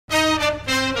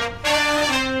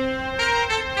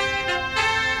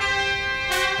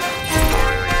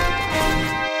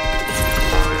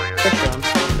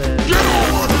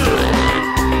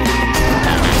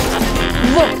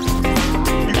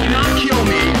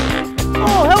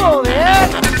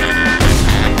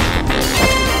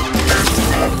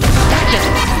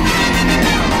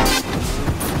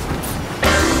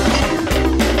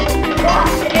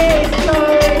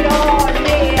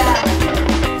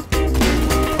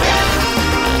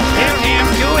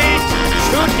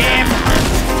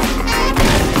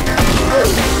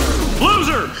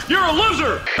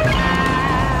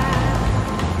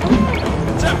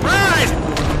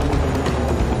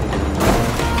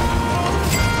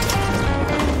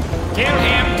Kill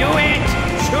him, do it!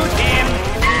 Shoot him!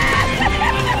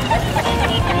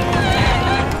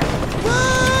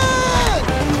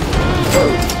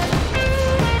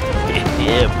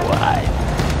 Yeah, boy.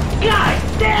 God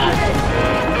damn it!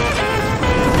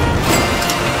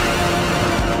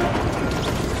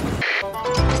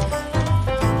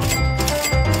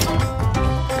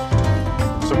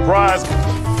 Surprise!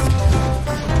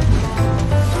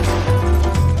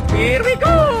 Here we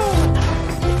go!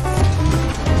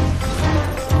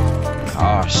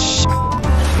 Oh, shit.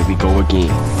 Here we go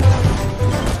again.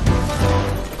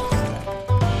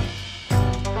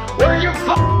 Where you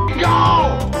f***ing go?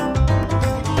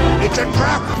 It's a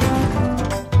trap!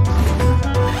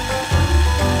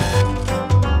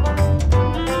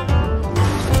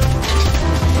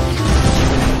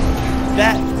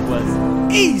 That was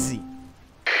easy.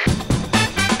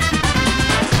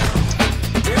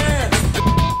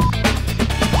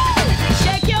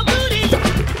 Shake your booty!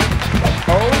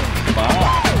 Oh, my.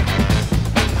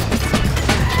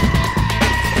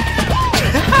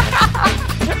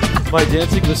 My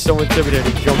dancing was so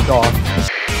intimidating, jumped off.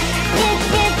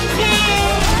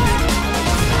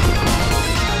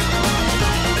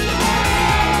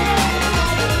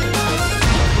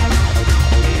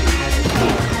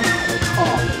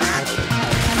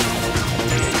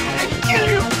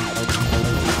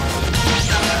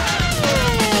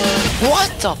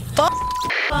 What the fuck?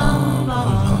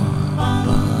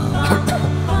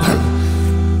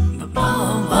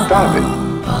 Stop it.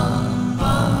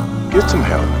 Get some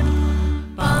help.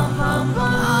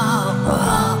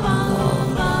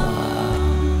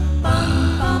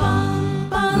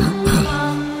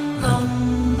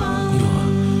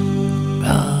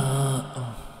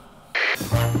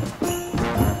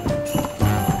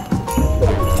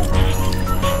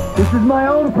 This is my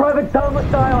own private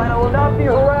domicile and I will not be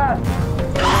harassed.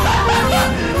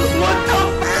 What the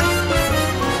f***?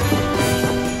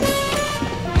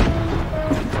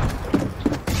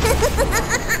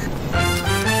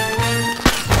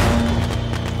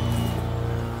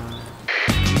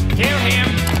 Kill him!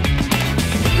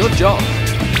 Good job.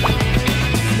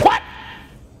 What?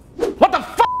 What the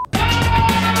f***?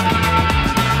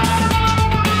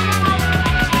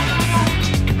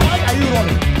 Why are you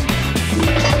running?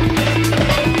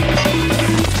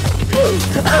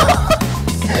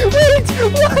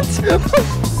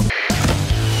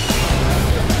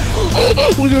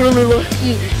 Wait, what? You're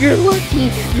lucky. You're lucky.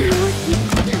 You're lucky.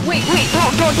 Wait,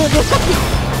 don't.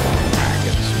 I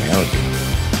can smell you.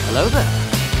 Hello there.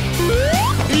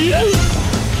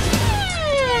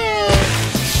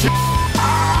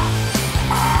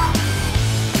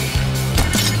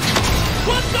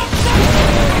 What the fuck?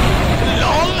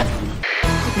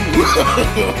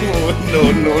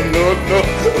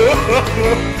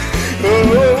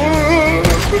 LOL!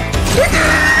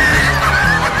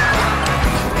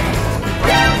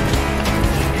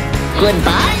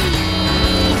 Goodbye.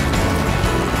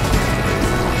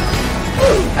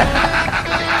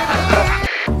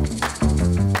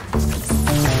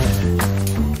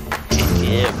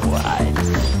 Yeah, boy.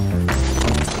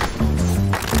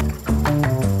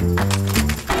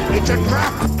 It's a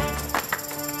trap!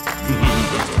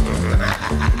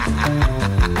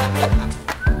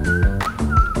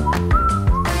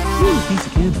 Piece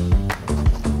of candy.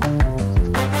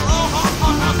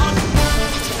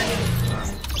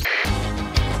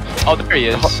 Oh, there he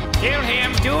is. Kill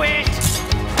him, do it!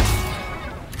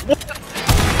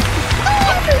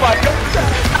 Oh my god.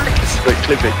 Wait,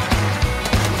 clip it.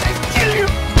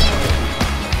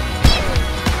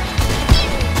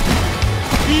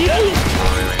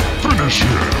 Finish him!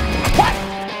 What?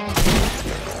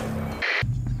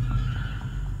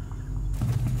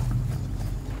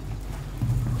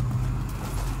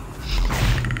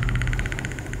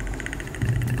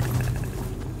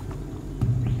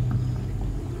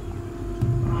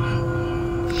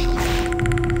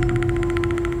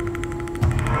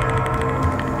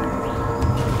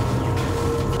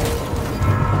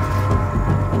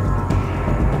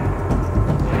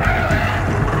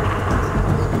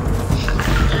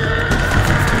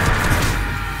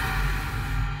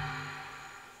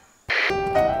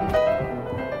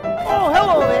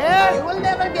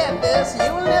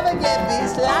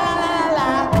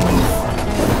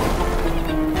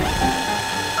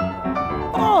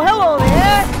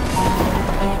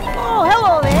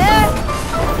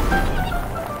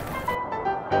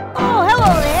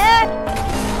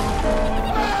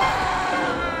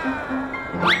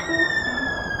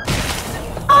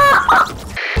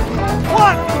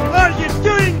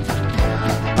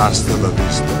 Hasta la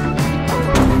vista.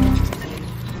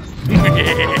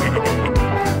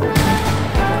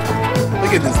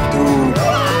 Look at this dude.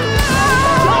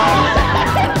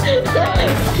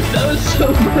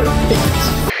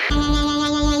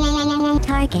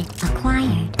 Target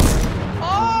acquired.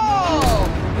 Oh!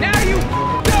 Now you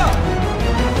stuck!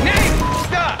 Now you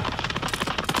stuck!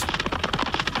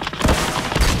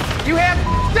 You have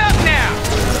stuck now!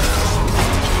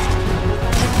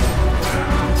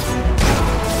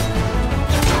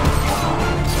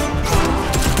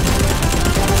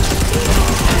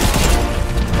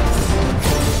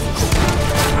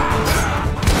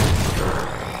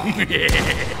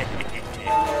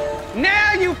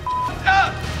 Now you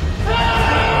up!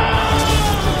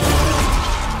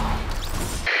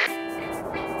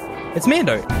 It's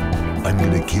Mando. I'm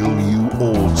gonna kill you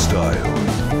old style.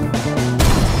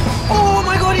 Oh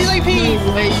my god, he's AP!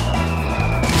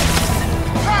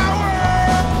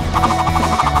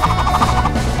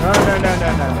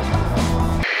 No.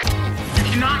 You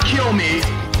cannot kill me.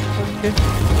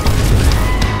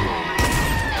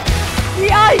 The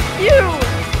IQ!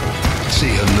 Say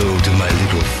hello to my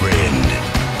little friend.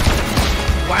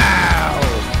 Wow!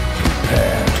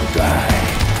 Prepare to die.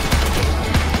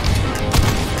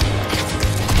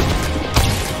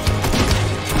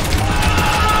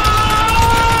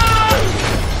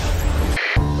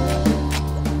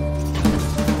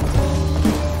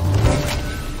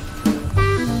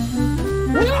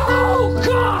 No,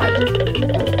 God!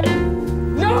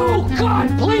 No, God,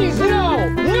 please, no!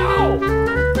 No!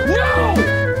 No!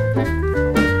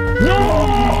 No!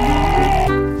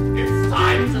 It's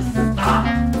time to stop!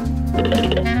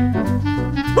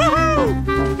 Woohoo!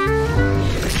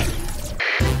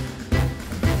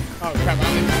 Oh, crap,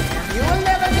 I'm in. You will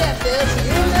never get this.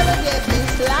 You will never get this.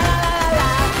 La la la la la.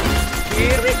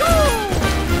 Here we go!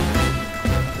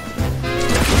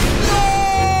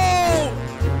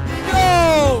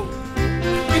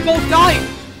 We both died!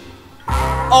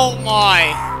 Oh my!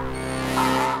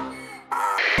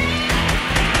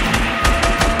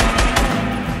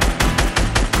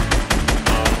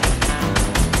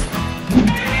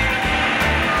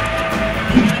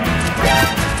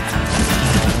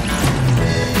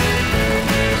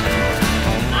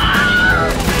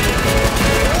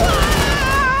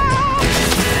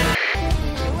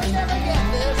 You will never get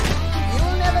this. You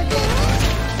will never get this.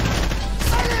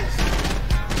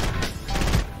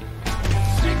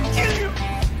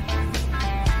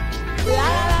 La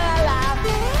la la la la.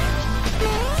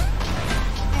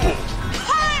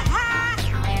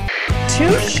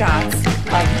 2 shots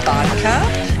of vodka.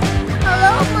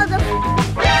 Hello, mother.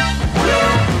 Wait a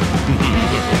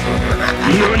minute.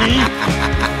 Who are you?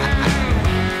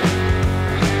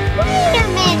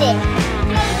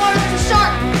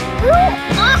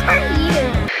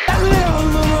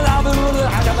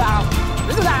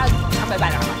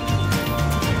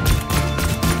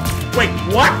 Wait,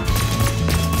 what?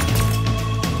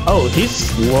 Oh, he's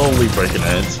slowly breaking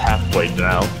it. It's halfway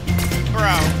now.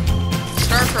 Bro,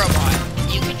 start for a while.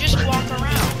 You can just walk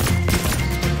around.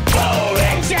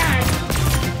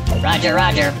 Roger,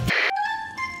 roger.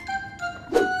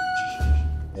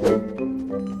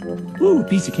 Ooh,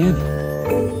 piece of candy.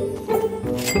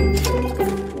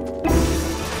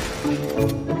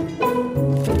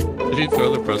 Did he throw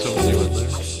the present when he went there?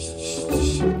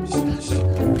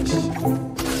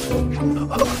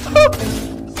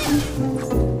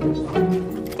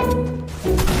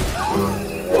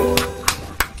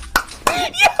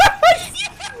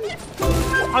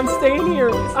 I'm staying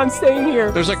here. I'm staying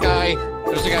here. There's a guy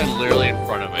literally in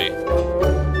front of me.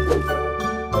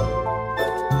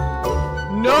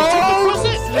 No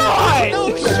shot!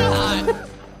 No shot!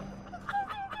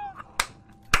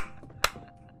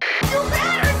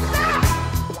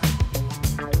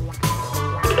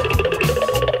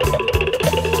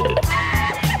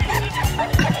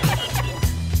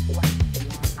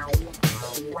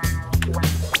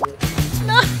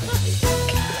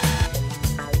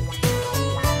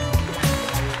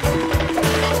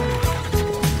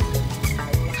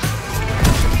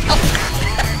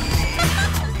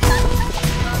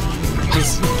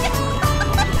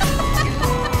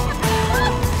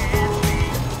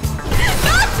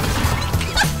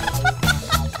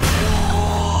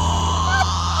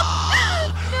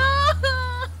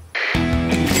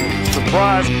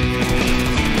 Surprise!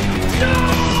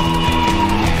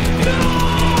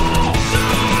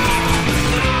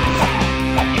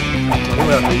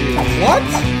 What?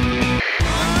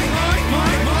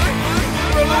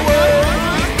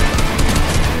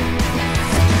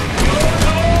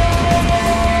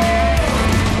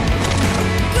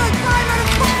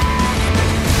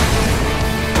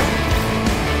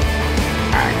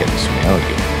 I can smell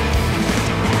you.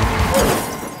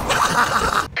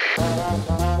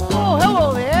 Oh, hello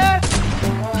there.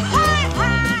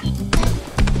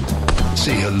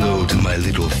 Say hello to my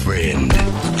little friend.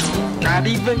 Not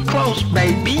even close,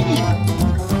 baby.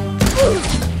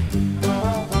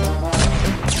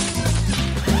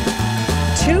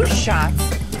 Two shots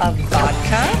of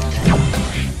vodka.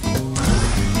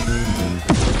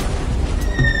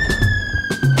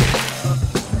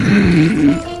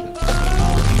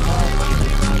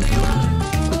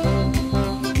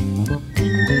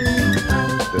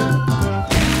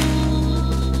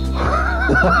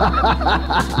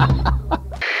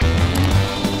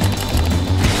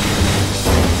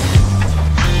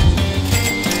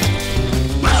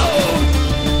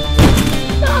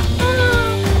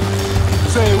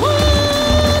 Say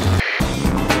what?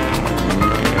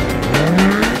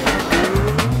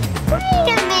 Wait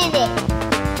a minute.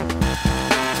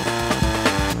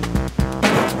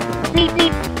 Beep,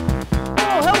 beep.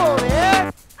 Oh, hello there.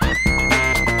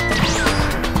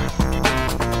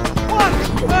 What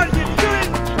are you doing?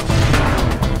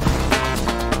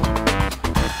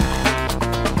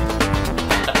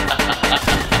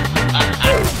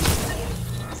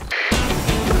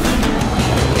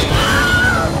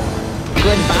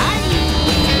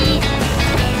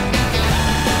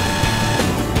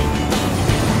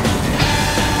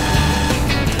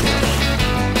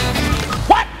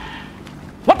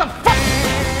 What the fuck?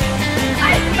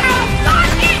 I found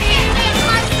something in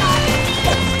my stomach.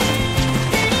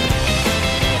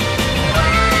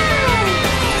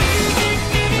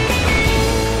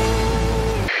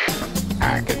 I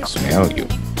can smell you.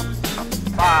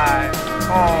 5,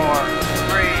 4,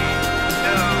 3,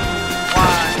 2,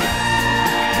 1.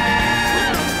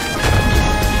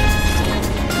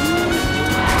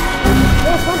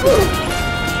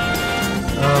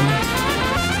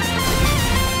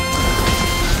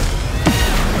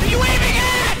 What are you aiming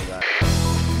at?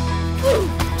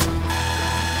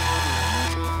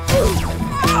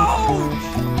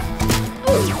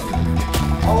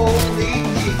 Holy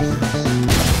Jesus.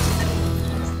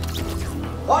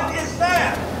 What is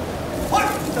that? What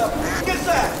the f*** is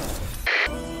that?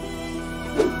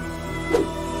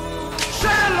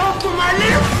 Say hello to my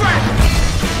little friend.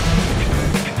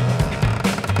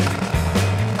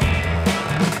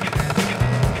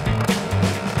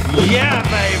 Yeah,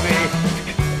 baby.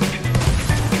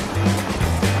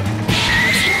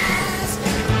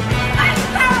 I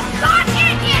found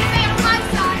something in my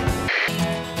stomach.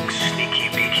 Sneaky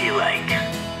beaky like.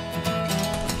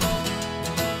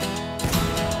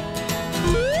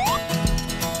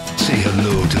 Say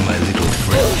hello to my little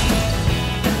friend.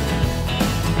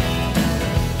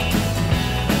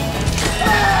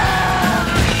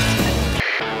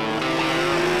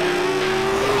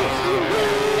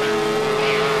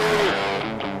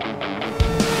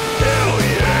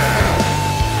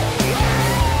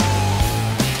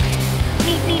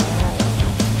 Beep, beep.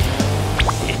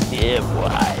 Yeah,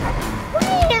 boy.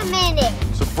 Wait a minute.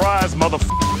 Surprise,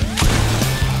 motherfucker.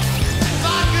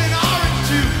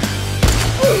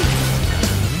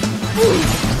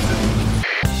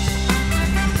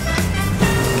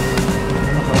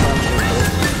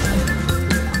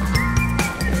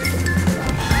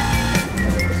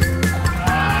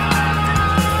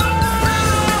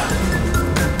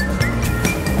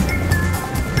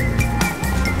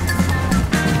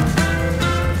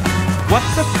 What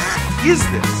the f is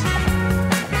this?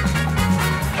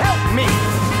 Help me!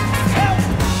 Help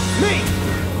me!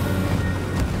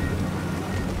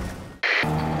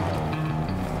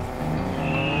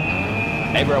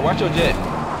 Hey, bro, watch your jet.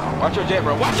 Watch your jet,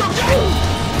 bro. Watch your jet!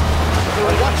 Bro,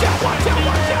 watch out, watch out,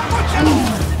 watch out, watch out!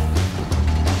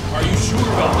 Are you sure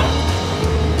about that?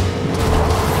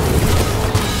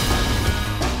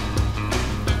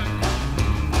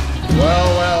 Well,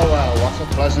 well, well, what a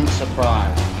pleasant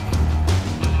surprise.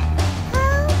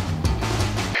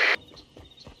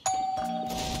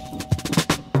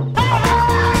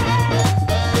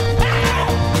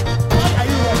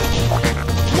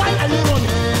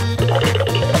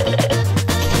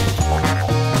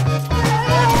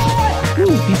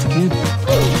 Ooh, piece of candy.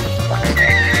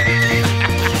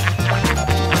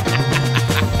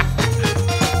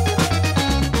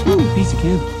 Ooh, piece of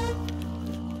candy.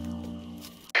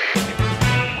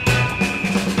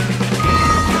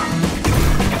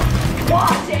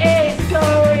 What is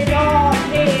going on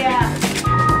here?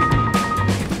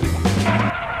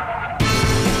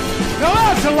 Now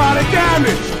that's a lot of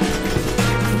damage!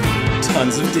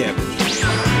 Tons of damage.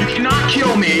 You cannot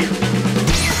kill me!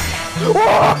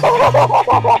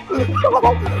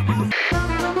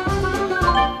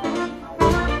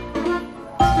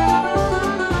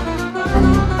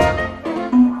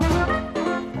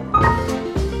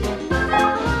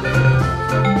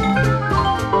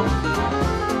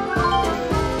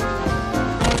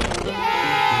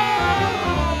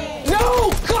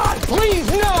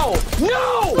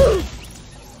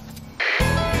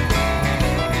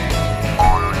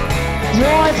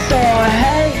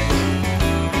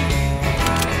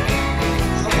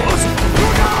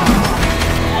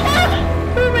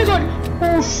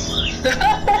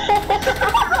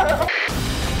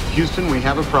 Houston, we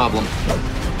have a problem.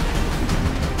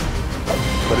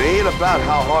 But it ain't about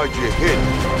how hard you hit.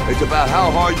 It's about how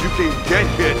hard you can get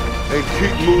hit and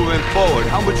keep moving forward.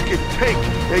 How much you can take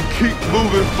and keep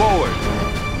moving forward.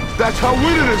 That's how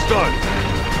winning is done.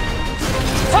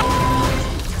 Help!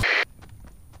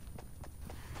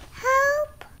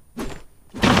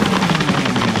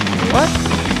 What?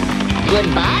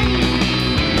 Goodbye.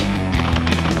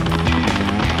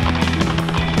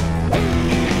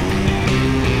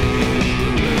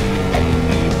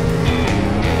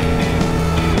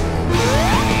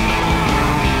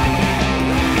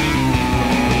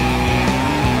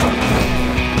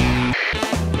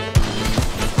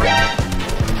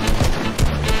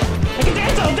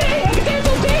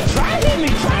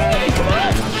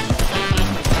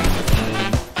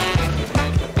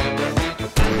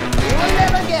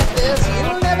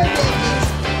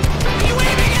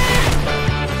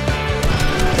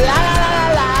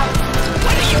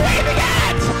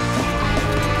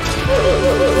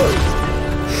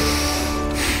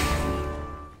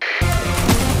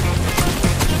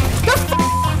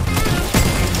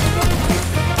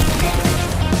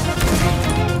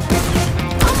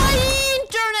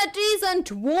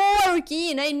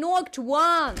 Working, I knocked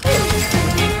one.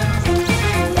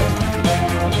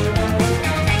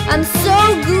 I'm so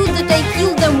good that I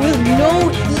kill them with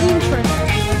no interest.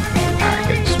 I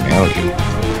can smell you.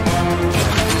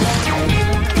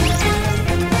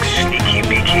 Sneaky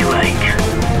beaky like.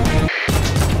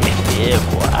 Yeah,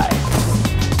 boy.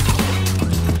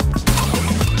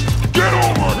 Get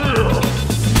over here!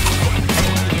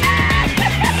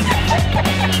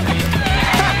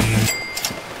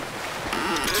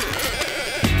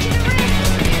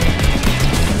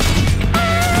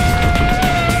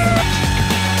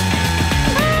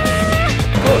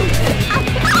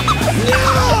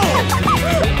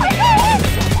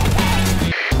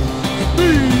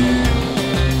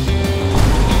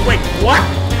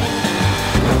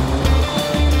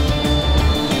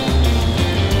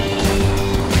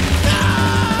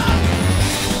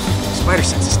 Spider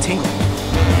sense is tingling.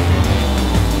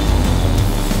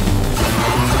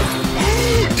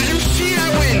 Did you see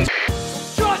that wind?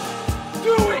 Just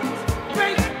do it!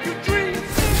 Make your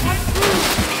dreams come true!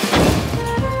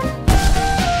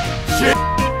 Shit!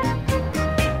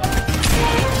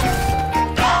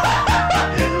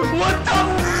 What the?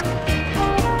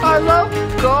 I love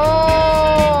gold.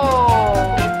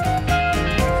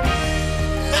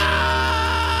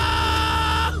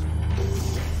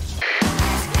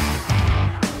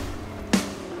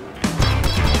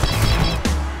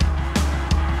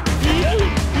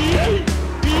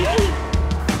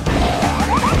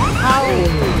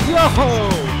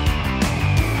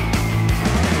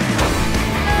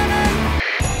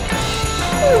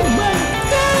 Oh my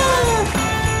god!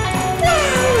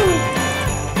 Wow!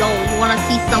 Yo, you wanna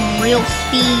see some real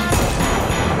speed?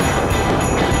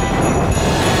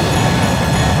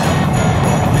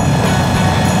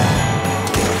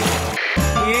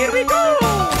 Here we go!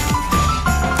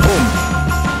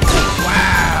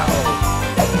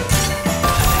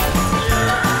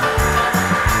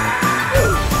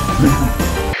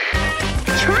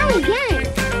 Try again!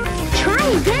 Try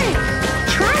again!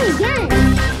 Try again!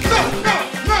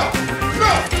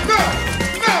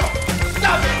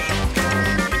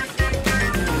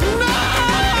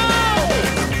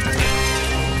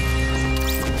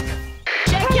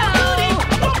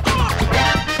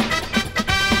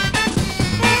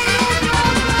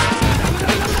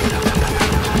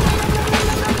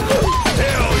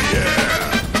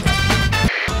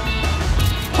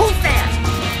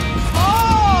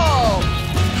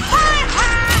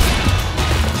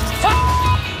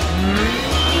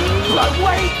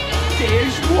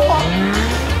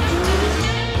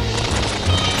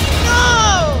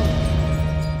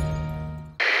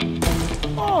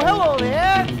 Oh, hello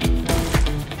there!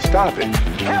 Stop it.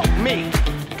 Help me!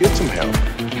 Get some help.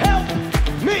 Help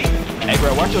me! Hey,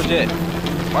 bro, watch your jet.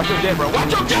 Watch your jet, bro.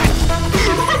 Watch your jet!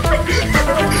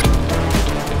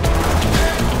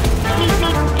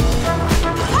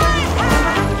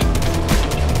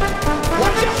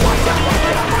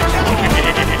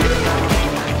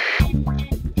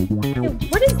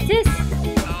 What is this?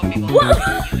 What?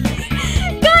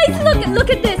 Guys, look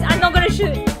at this! I'm not gonna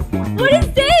shoot! What is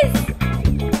this?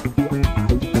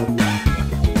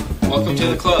 Welcome to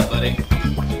the club, buddy.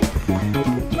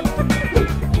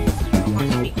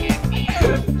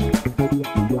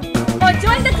 Oh,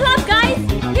 join the club, guys!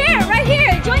 Here, right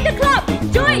here! Join the club!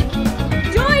 Join!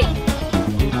 Join!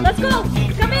 Let's go!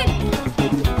 Come in!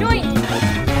 Join!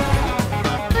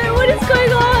 What is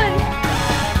going on?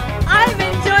 I'm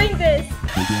enjoying this!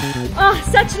 Oh,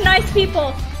 such nice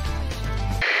people!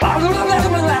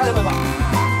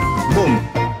 Boom.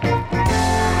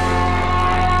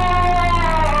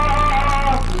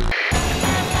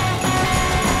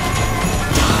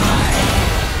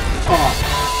 Oh,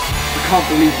 I can't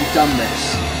believe you've done this.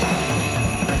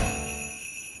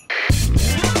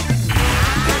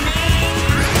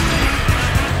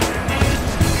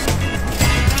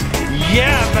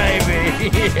 Yeah, baby!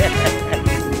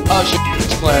 Oh shit,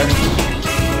 it's Claire.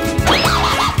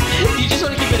 You just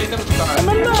want to keep hitting them with the car.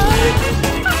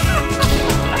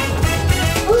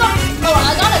 Oh,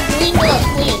 I got a green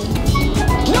queen.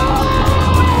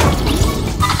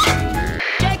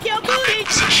 Take your booty.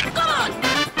 Come on.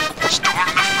 Storm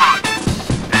the front.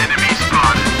 Enemy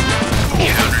spotted.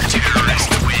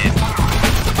 Counter-terrorist win.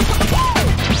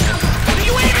 What are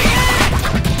you aiming at?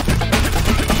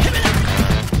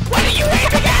 What are you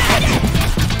aiming at?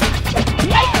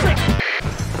 Matrix.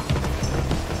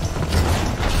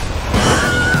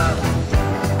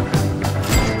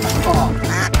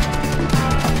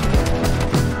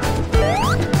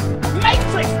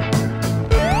 Matrix.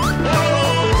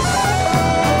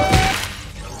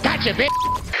 Gotcha, bitch.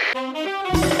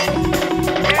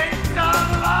 It's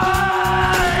alive.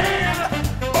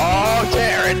 Oh,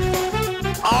 Jared.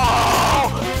 Oh,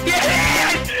 get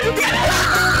in! Get in!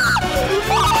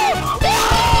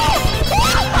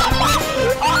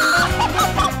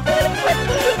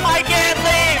 I can't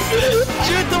leave!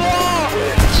 Shoot the wall!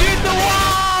 Shoot the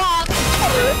wall!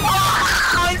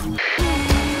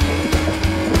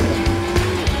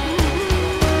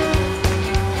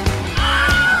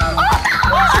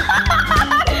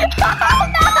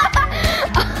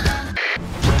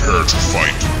 Prepare to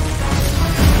fight.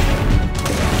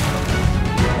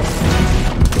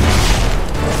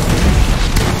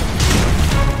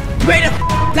 Ready to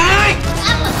die?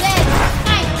 I'm a dead. I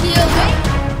killed it.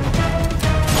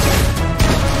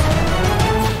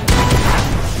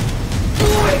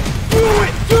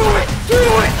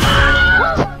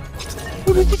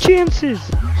 What are the chances?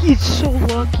 He's so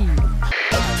lucky.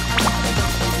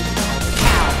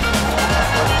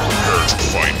 Prepare to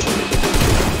fight.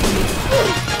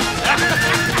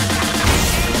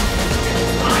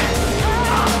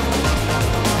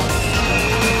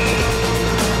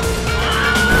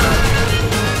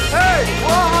 Hey,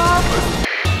 what happened?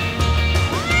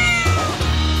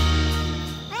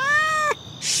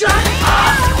 Shut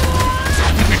up!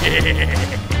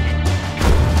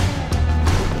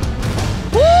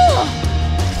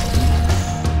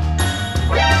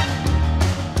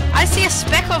 I see a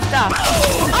speck of dust.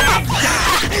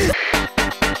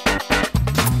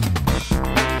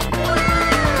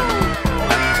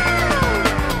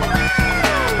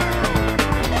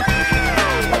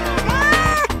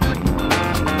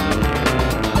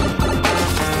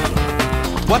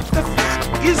 What the f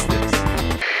is this?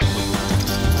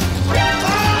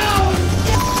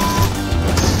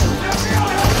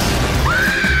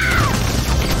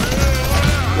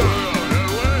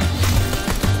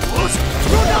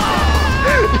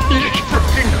 He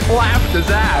freaking clapped his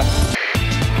ass.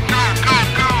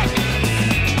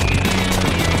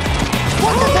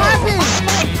 What just happened?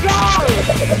 My God!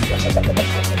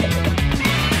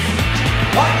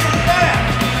 What is that?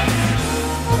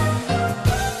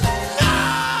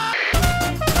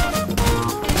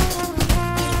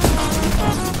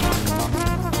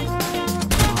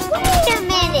 Wait a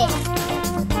minute.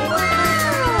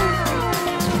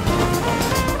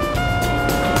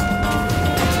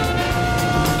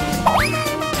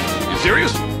 You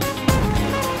serious?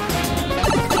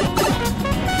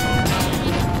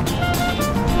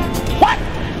 What?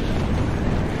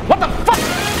 What the fuck?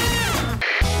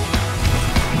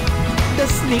 The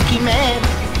sneaky man.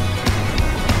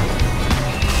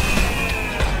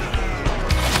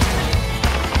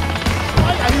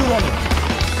 Why are you running?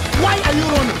 Why are you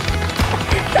running?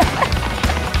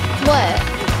 What?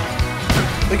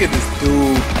 Look at this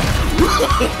dude.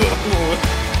 No.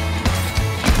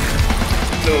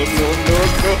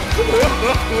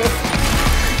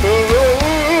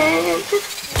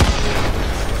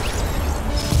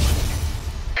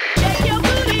 Shake your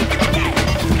booty.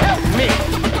 Help me.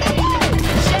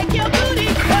 Shake your booty.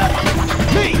 Help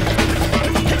me.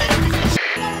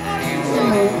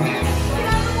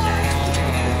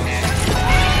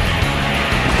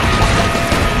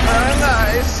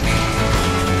 Nice.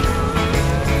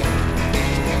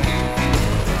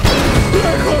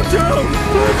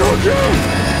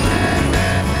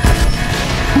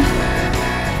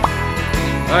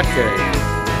 Okay.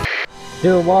 Do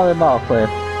a water bottle flip.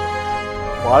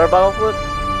 Water bottle flip?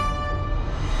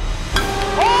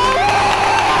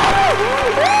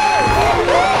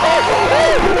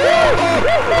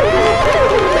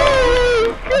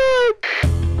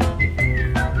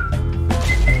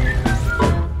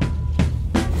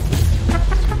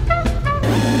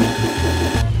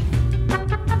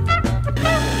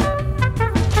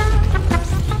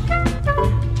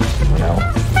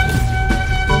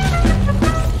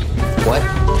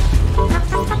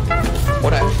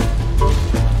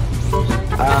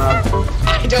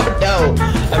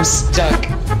 I'm stuck.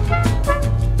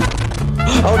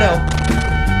 Oh no.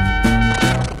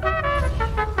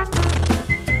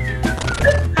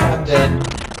 I'm dead.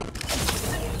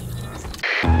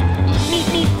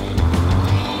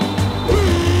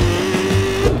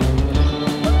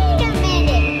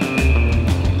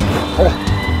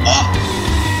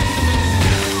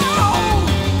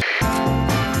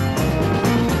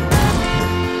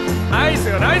 Nice,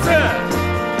 nice.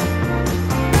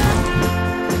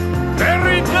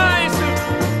 Very nice.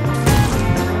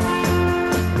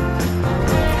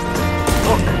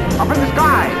 Look, up in the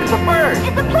sky. It's a bird.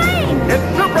 It's a plane! It's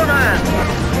Superman.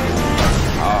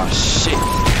 Oh shit.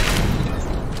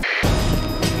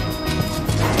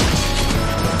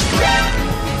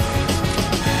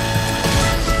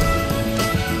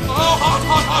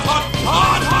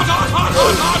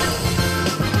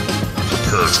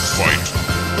 Prepare to fight.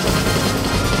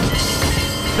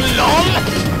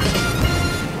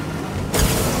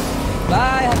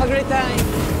 Bye, have a great time.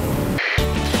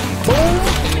 Boom,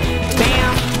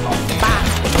 bam, bop,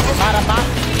 bada bop,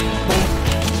 boom,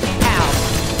 pow.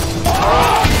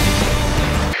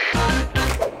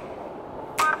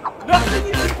 Nothing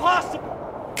is impossible.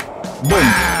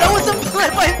 That was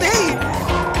implied by me!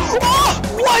 Oh,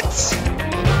 what?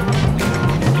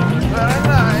 Very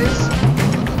nice.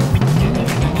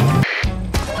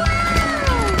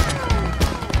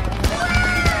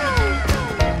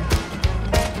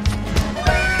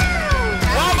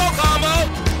 Combo, combo.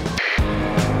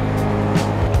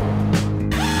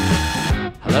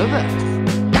 Hello there.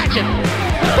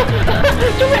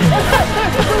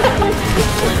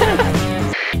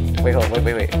 Wait, hold on,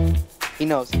 wait. He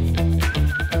knows.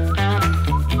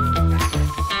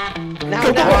 Now,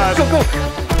 go.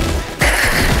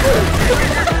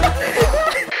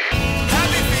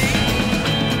 Happy feet.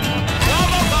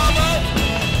 Combo, combo.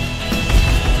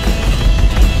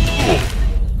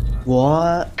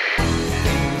 What?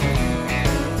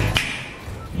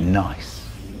 Nice.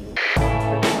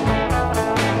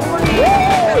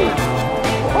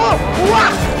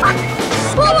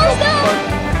 Almost done!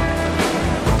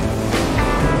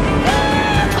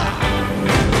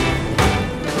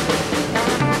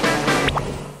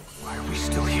 Why are we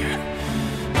still here?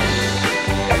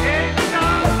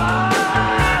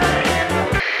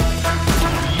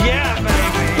 Yeah,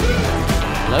 baby.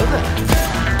 Hello there.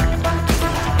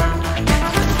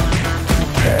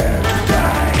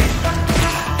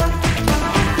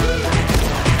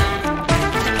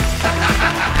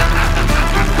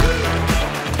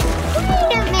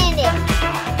 Wait a minute.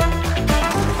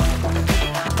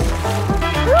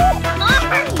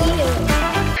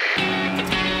 Who are you?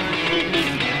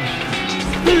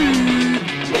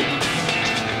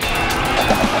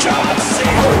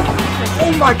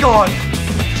 Oh my god!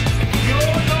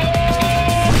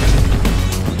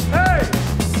 Hey!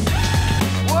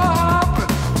 What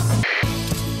happened?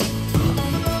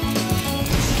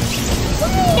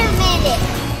 Wait a minute.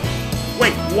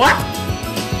 Wait, what?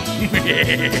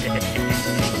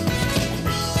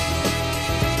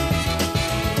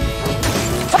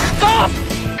 Stop!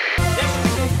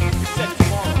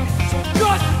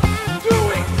 Just do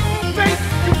it! Make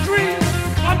your dreams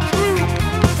come true!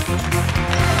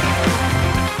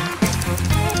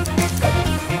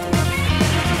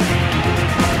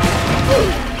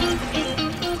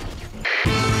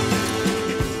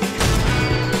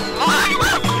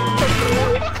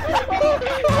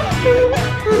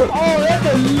 Oh, that's a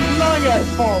long ass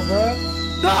fall, bro.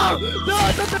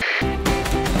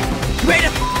 Ready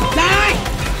to die!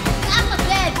 I'm a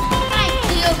bad fight,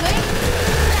 Gilbert.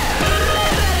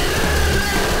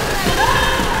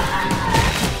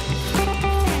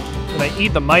 They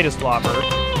eat the Midas Slobber.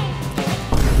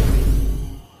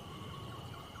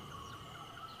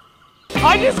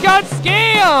 I just got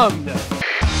scammed!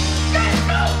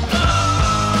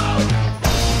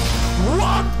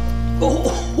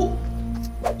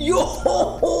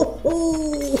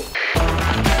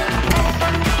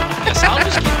 Yes, I'll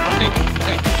just keep running.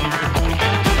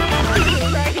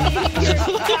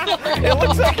 It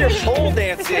looks like you're pole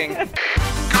dancing.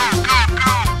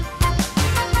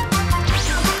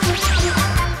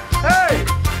 Hey!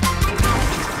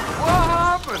 What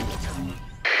happened?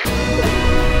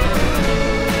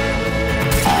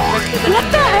 What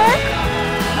the heck?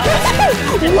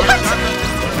 What?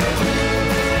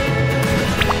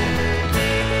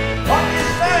 What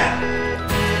is that?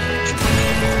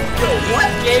 Yo, what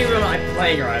game am I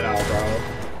playing right now, bro?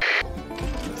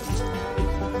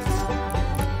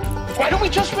 Why don't we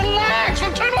just relax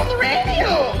and turn on the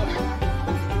radio?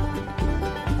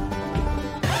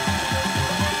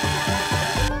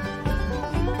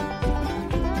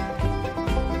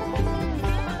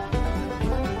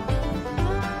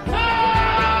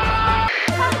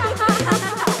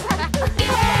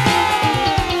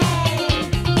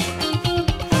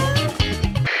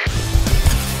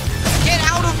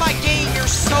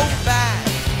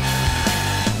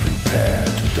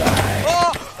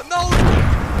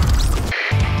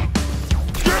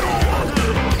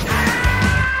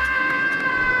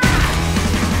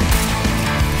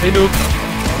 Hey, noob.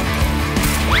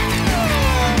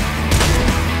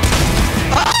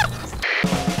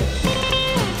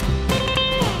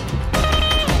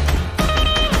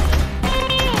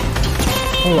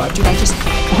 Oh, did I just...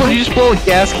 Oh, did you just blow a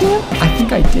gas can? I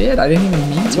think I did. I didn't even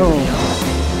mean to. No.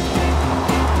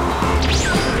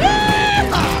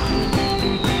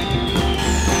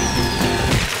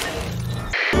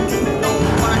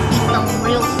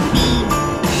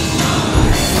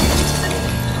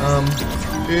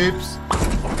 Oops.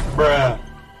 Bruh.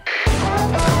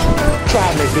 Try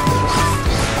me, bitch.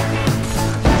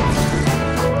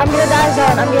 I'm gonna die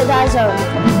zone. I'm gonna die zone.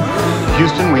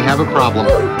 Houston, we have a problem.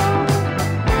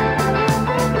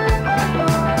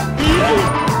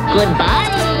 Goodbye.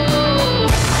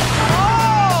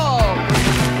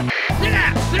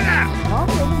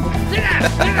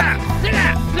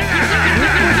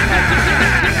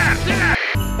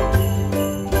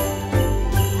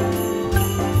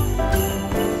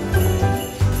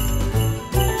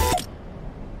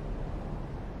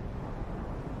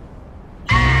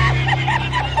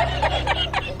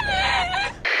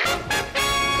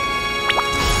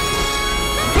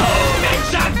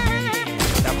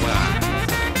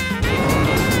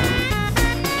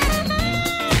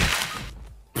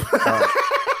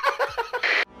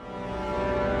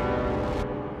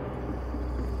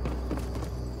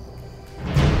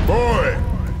 Boy!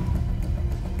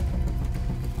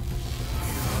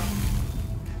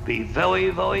 Be very,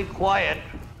 very quiet.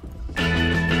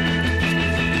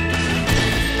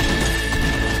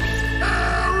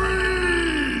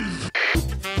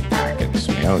 I can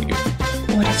smell you.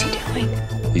 What is he doing?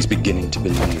 He's beginning to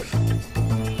believe.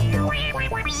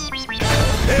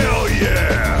 Hell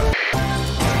yeah!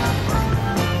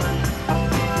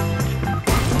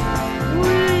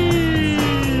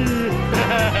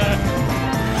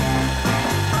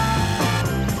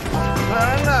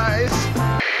 Nice.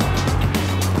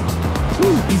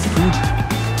 Ooh, he's good.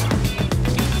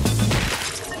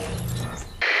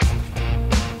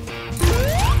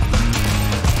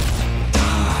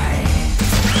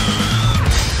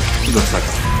 He looks like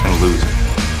a loser.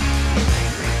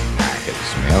 I can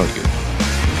smell you.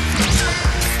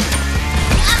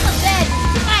 I'm a bed.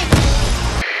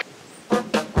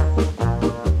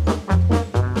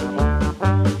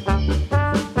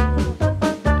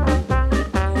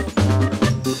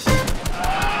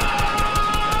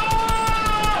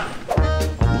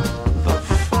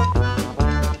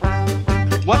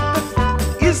 What the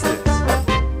is this?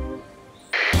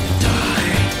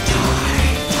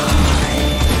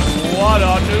 What a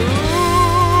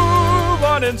noob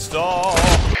uninstall.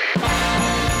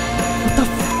 What the f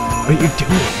are you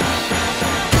doing?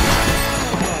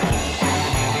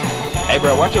 Hey,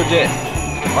 bro, watch your jet.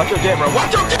 Watch your jet, bro.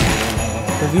 Watch your jet.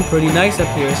 The view pretty nice up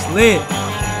here. It's lit.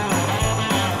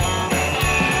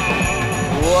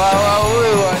 Wow.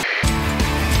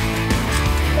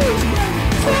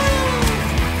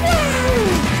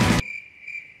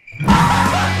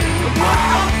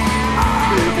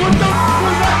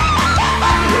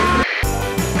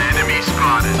 Enemy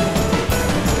spotted.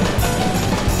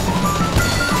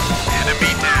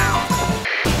 Enemy down.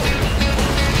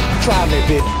 Try me,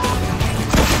 bitch.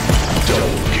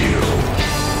 Double kill.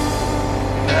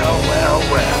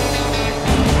 Well.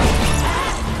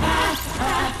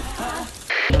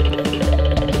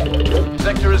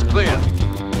 Sector is clear.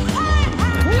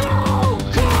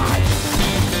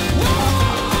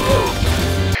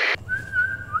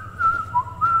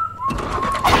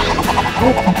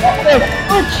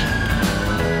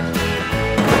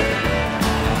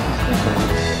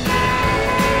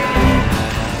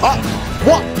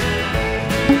 What?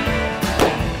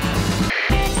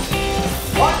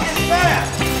 What is that?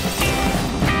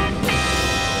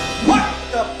 What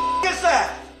the f is that?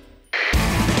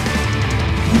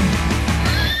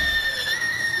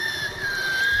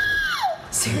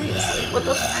 Seriously, what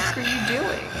the fuck are you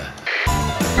doing?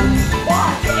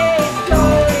 What is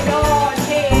going on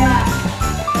here?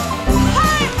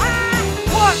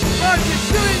 What are you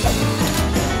doing?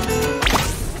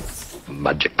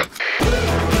 Magic.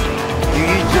 You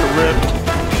eat your rib.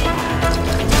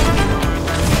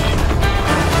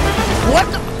 What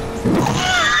the?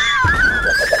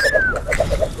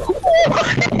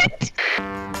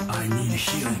 I need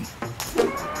healing.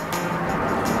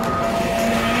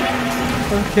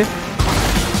 Okay.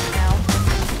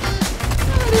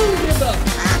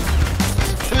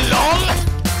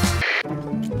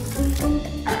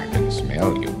 I can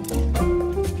smell you.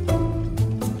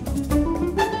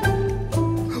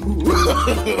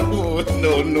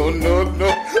 No.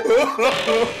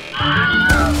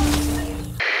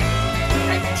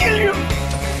 Kill you!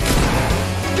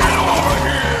 Get over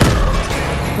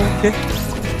here! Okay.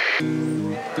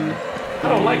 I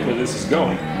don't like where this is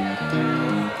going.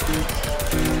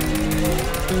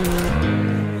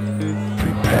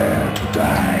 Prepare to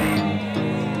die.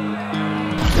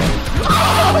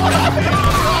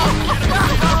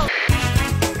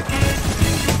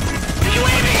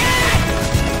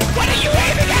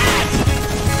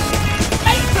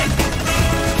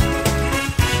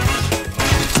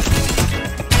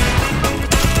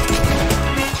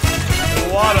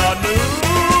 What a noob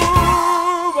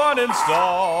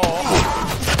uninstall.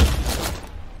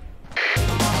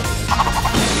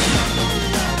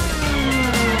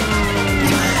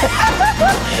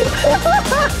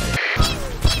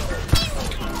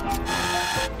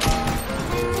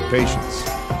 Patience.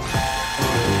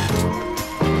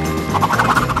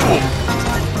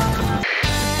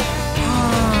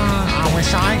 I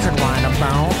wish I could ride a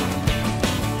boat.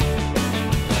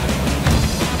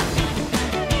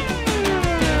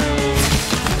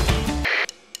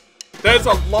 There's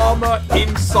a llama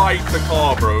inside the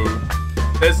car, bro.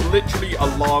 There's literally a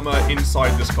llama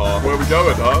inside this car. Where are we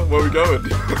going, huh? Where are we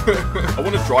going? I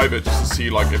want to drive it just to see,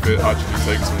 like, if it actually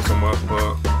takes me somewhere,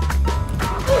 but...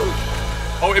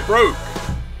 Oh, it broke!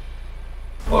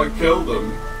 Oh, I killed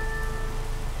him.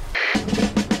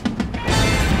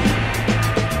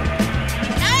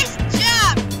 Nice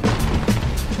job!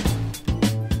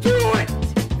 Do it!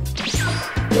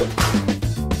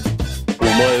 お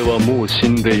前はもう死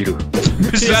んでいる。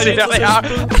 Wait a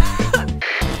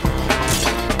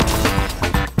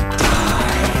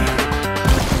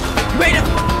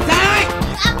die!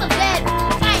 I'm a bad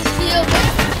nice silver.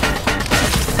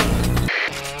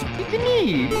 It's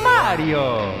me, Mario.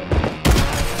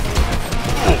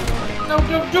 No,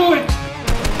 don't do it!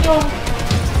 No!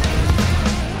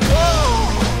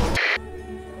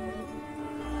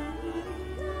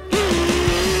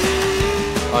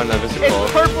 Oh no, this is It's cool.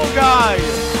 purple guy!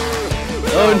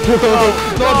 Oh no!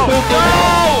 Not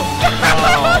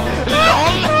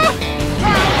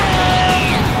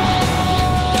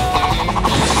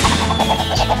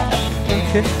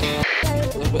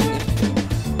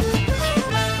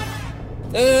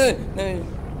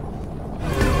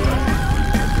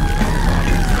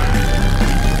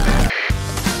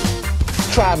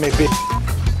Try me, bitch.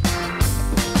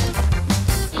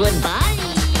 Goodbye.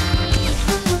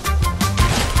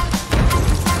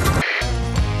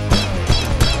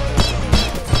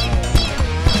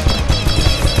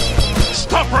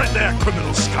 Stop right there,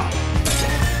 criminal scum!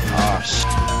 Oh, shit.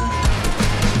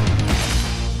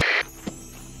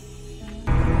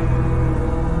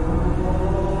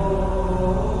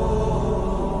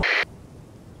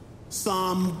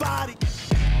 Somebody!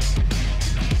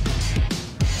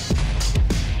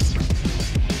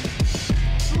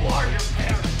 Who are your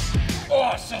parents?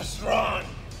 Oh, so strong!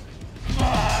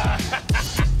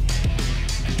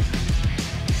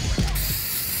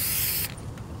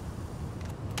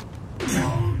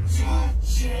 Don't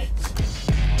touch it!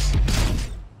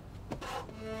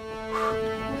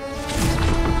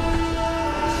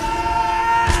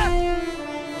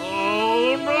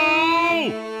 Oh no!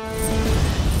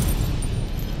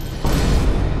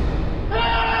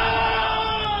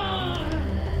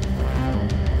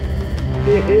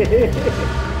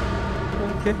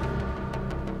 Okay.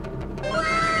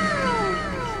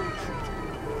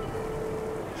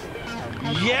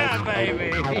 Yeah,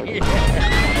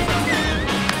 baby!